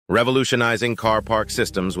Revolutionizing Car Park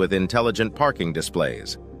Systems with Intelligent Parking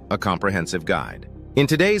Displays, a comprehensive guide. In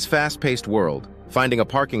today's fast-paced world, finding a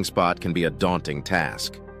parking spot can be a daunting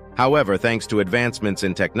task. However, thanks to advancements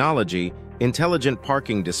in technology, intelligent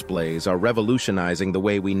parking displays are revolutionizing the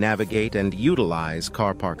way we navigate and utilize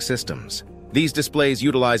car park systems. These displays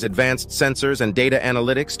utilize advanced sensors and data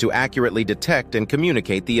analytics to accurately detect and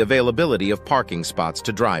communicate the availability of parking spots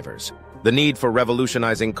to drivers. The need for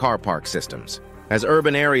revolutionizing car park systems. As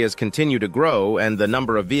urban areas continue to grow and the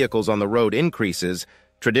number of vehicles on the road increases,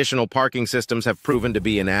 traditional parking systems have proven to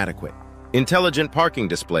be inadequate. Intelligent parking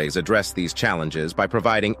displays address these challenges by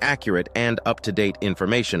providing accurate and up-to-date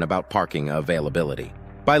information about parking availability.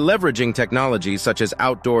 By leveraging technologies such as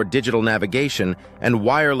outdoor digital navigation and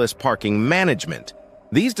wireless parking management,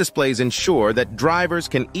 these displays ensure that drivers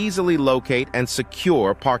can easily locate and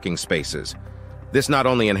secure parking spaces. This not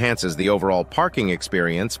only enhances the overall parking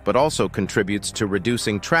experience, but also contributes to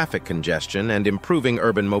reducing traffic congestion and improving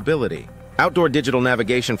urban mobility. Outdoor digital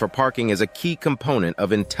navigation for parking is a key component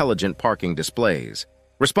of intelligent parking displays.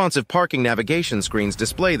 Responsive parking navigation screens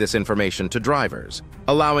display this information to drivers,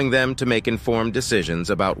 allowing them to make informed decisions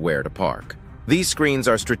about where to park. These screens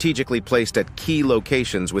are strategically placed at key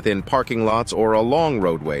locations within parking lots or along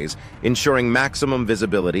roadways, ensuring maximum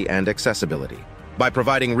visibility and accessibility. By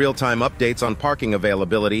providing real-time updates on parking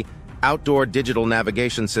availability, outdoor digital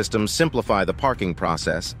navigation systems simplify the parking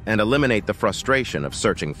process and eliminate the frustration of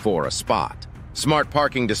searching for a spot. Smart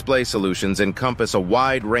parking display solutions encompass a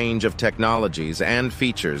wide range of technologies and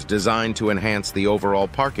features designed to enhance the overall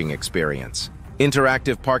parking experience.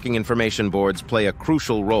 Interactive parking information boards play a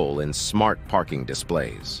crucial role in smart parking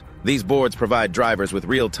displays. These boards provide drivers with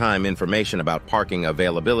real-time information about parking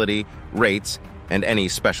availability, rates, and any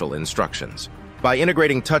special instructions. By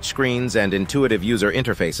integrating touchscreens and intuitive user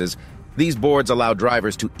interfaces, these boards allow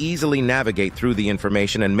drivers to easily navigate through the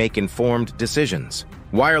information and make informed decisions.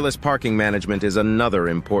 Wireless parking management is another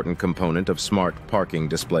important component of smart parking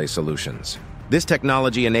display solutions. This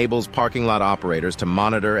technology enables parking lot operators to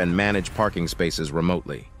monitor and manage parking spaces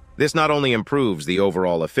remotely. This not only improves the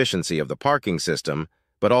overall efficiency of the parking system,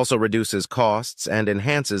 but also reduces costs and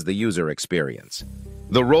enhances the user experience.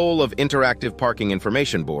 The role of interactive parking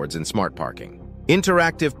information boards in smart parking.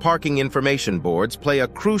 Interactive parking information boards play a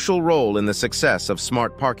crucial role in the success of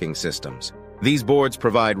smart parking systems. These boards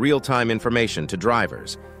provide real-time information to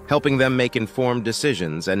drivers, helping them make informed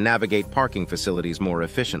decisions and navigate parking facilities more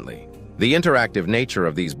efficiently. The interactive nature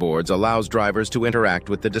of these boards allows drivers to interact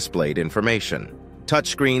with the displayed information.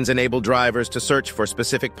 Touchscreens enable drivers to search for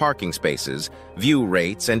specific parking spaces, view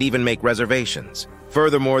rates, and even make reservations.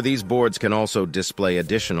 Furthermore, these boards can also display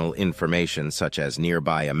additional information such as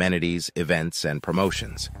nearby amenities, events, and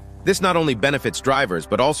promotions. This not only benefits drivers,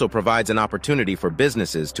 but also provides an opportunity for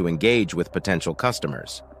businesses to engage with potential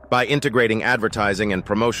customers. By integrating advertising and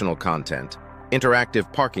promotional content,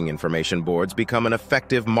 interactive parking information boards become an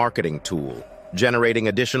effective marketing tool, generating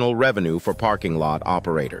additional revenue for parking lot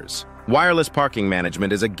operators. Wireless parking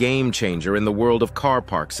management is a game changer in the world of car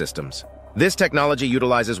park systems. This technology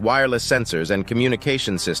utilizes wireless sensors and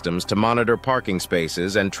communication systems to monitor parking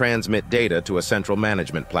spaces and transmit data to a central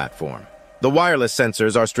management platform. The wireless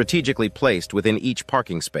sensors are strategically placed within each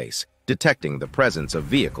parking space, detecting the presence of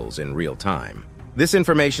vehicles in real time. This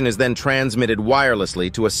information is then transmitted wirelessly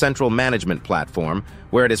to a central management platform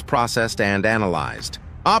where it is processed and analyzed.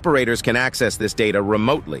 Operators can access this data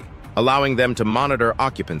remotely, allowing them to monitor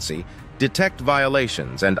occupancy, detect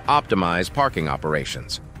violations, and optimize parking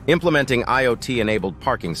operations. Implementing IoT-enabled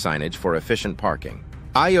parking signage for efficient parking.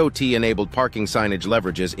 IoT-enabled parking signage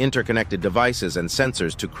leverages interconnected devices and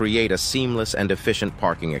sensors to create a seamless and efficient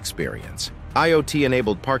parking experience.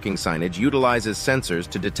 IoT-enabled parking signage utilizes sensors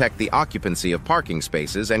to detect the occupancy of parking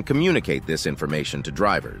spaces and communicate this information to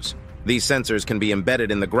drivers. These sensors can be embedded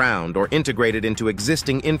in the ground or integrated into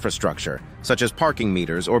existing infrastructure, such as parking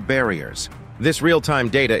meters or barriers. This real-time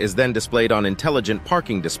data is then displayed on intelligent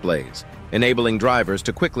parking displays, enabling drivers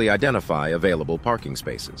to quickly identify available parking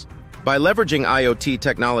spaces. By leveraging IoT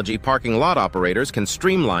technology, parking lot operators can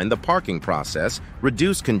streamline the parking process,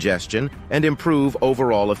 reduce congestion, and improve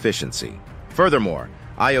overall efficiency. Furthermore,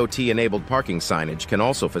 IoT-enabled parking signage can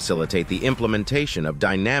also facilitate the implementation of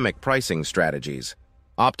dynamic pricing strategies,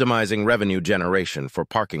 optimizing revenue generation for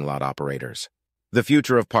parking lot operators. The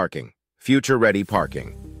future of parking. Future-ready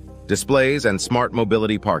parking. Displays and smart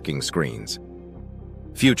mobility parking screens.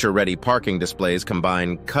 Future-ready parking displays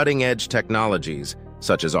combine cutting-edge technologies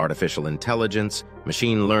such as artificial intelligence,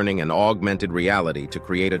 machine learning, and augmented reality to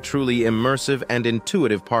create a truly immersive and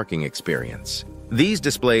intuitive parking experience. These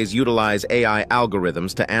displays utilize AI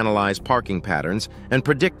algorithms to analyze parking patterns and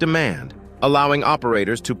predict demand, allowing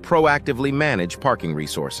operators to proactively manage parking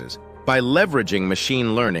resources. By leveraging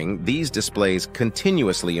machine learning, these displays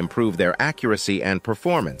continuously improve their accuracy and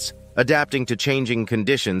performance, adapting to changing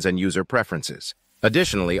conditions and user preferences.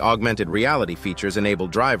 Additionally, augmented reality features enable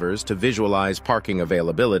drivers to visualize parking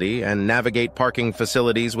availability and navigate parking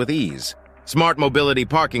facilities with ease. Smart mobility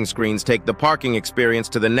parking screens take the parking experience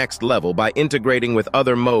to the next level by integrating with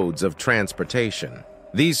other modes of transportation.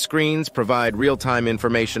 These screens provide real-time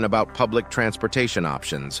information about public transportation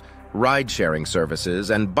options, ride-sharing services,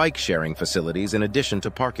 and bike-sharing facilities in addition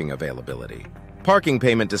to parking availability. Parking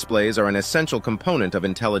payment displays are an essential component of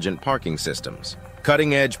intelligent parking systems.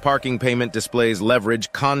 Cutting-edge parking payment displays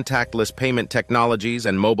leverage contactless payment technologies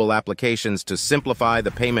and mobile applications to simplify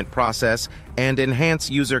the payment process and enhance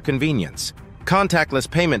user convenience. Contactless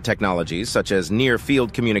payment technologies such as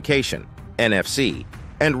near-field communication, NFC,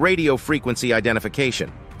 and radio frequency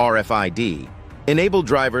identification, RFID, enable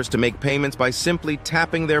drivers to make payments by simply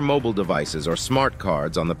tapping their mobile devices or smart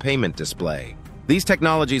cards on the payment display. These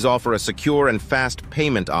technologies offer a secure and fast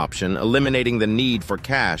payment option, eliminating the need for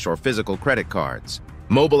cash or physical credit cards.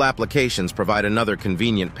 Mobile applications provide another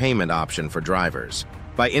convenient payment option for drivers.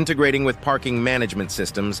 By integrating with parking management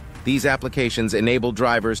systems, these applications enable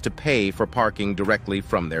drivers to pay for parking directly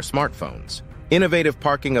from their smartphones. Innovative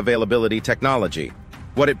parking availability technology,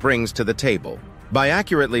 what it brings to the table. By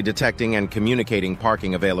accurately detecting and communicating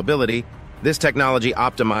parking availability, this technology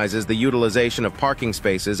optimizes the utilization of parking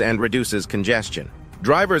spaces and reduces congestion.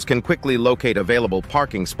 Drivers can quickly locate available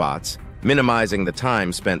parking spots, minimizing the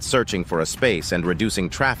time spent searching for a space and reducing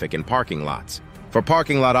traffic in parking lots. For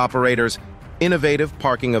parking lot operators, innovative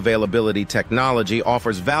parking availability technology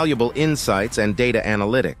offers valuable insights and data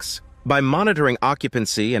analytics. By monitoring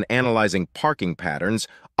occupancy and analyzing parking patterns,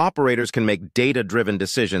 operators can make data-driven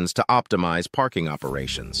decisions to optimize parking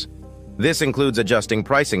operations. This includes adjusting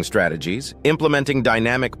pricing strategies, implementing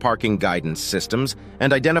dynamic parking guidance systems,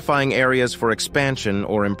 and identifying areas for expansion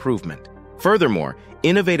or improvement. Furthermore,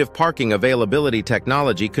 innovative parking availability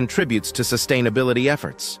technology contributes to sustainability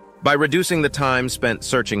efforts. By reducing the time spent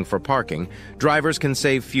searching for parking, drivers can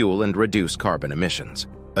save fuel and reduce carbon emissions.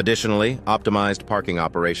 Additionally, optimized parking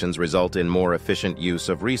operations result in more efficient use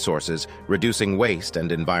of resources, reducing waste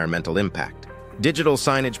and environmental impact. Digital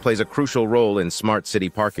signage plays a crucial role in smart city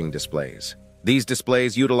parking displays. These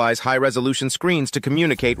displays utilize high-resolution screens to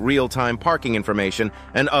communicate real-time parking information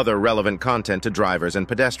and other relevant content to drivers and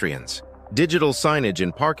pedestrians. Digital signage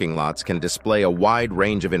in parking lots can display a wide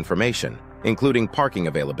range of information, including parking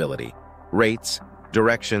availability, rates,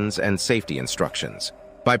 directions, and safety instructions.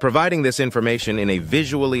 By providing this information in a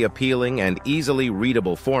visually appealing and easily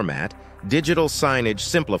readable format, digital signage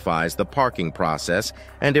simplifies the parking process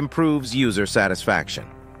and improves user satisfaction.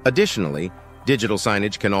 Additionally, digital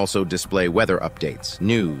signage can also display weather updates,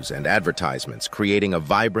 news, and advertisements, creating a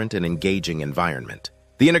vibrant and engaging environment.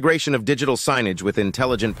 The integration of digital signage with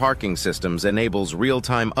intelligent parking systems enables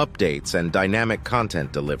real-time updates and dynamic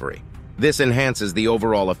content delivery. This enhances the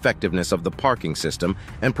overall effectiveness of the parking system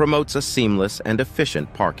and promotes a seamless and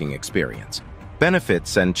efficient parking experience.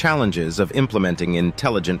 Benefits and challenges of implementing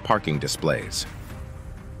intelligent parking displays.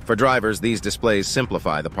 For drivers, these displays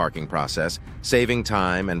simplify the parking process, saving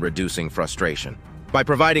time and reducing frustration. By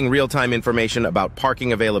providing real-time information about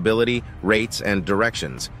parking availability, rates, and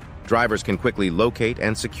directions, drivers can quickly locate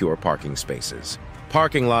and secure parking spaces.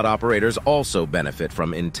 Parking lot operators also benefit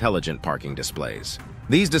from intelligent parking displays.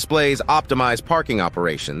 These displays optimize parking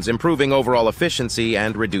operations, improving overall efficiency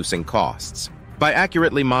and reducing costs. By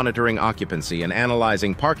accurately monitoring occupancy and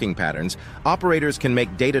analyzing parking patterns, operators can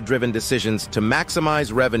make data-driven decisions to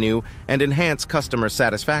maximize revenue and enhance customer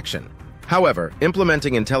satisfaction. However,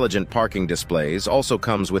 implementing intelligent parking displays also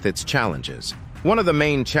comes with its challenges. One of the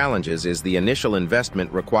main challenges is the initial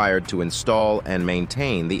investment required to install and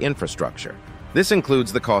maintain the infrastructure. This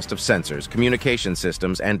includes the cost of sensors, communication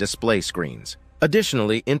systems, and display screens.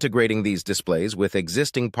 Additionally, integrating these displays with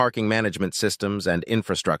existing parking management systems and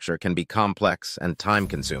infrastructure can be complex and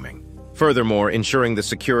time-consuming. Furthermore, ensuring the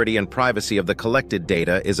security and privacy of the collected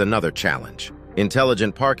data is another challenge.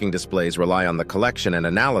 Intelligent parking displays rely on the collection and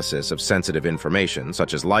analysis of sensitive information,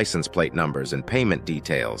 such as license plate numbers and payment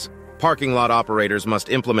details. Parking lot operators must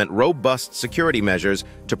implement robust security measures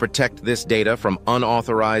to protect this data from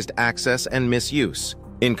unauthorized access and misuse.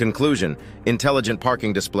 In conclusion, intelligent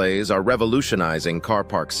parking displays are revolutionizing car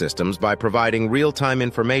park systems by providing real-time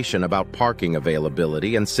information about parking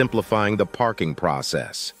availability and simplifying the parking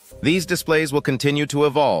process. These displays will continue to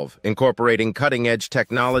evolve, incorporating cutting-edge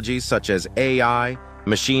technologies such as AI,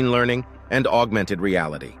 machine learning, and augmented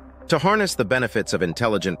reality. To harness the benefits of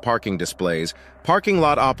intelligent parking displays, parking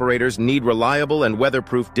lot operators need reliable and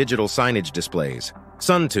weatherproof digital signage displays.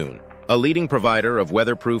 SunTune, a leading provider of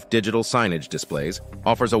weatherproof digital signage displays,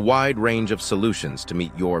 offers a wide range of solutions to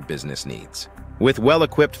meet your business needs. With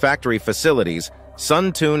well-equipped factory facilities,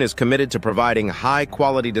 SunTune is committed to providing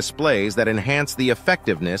high-quality displays that enhance the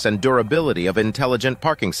effectiveness and durability of intelligent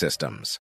parking systems.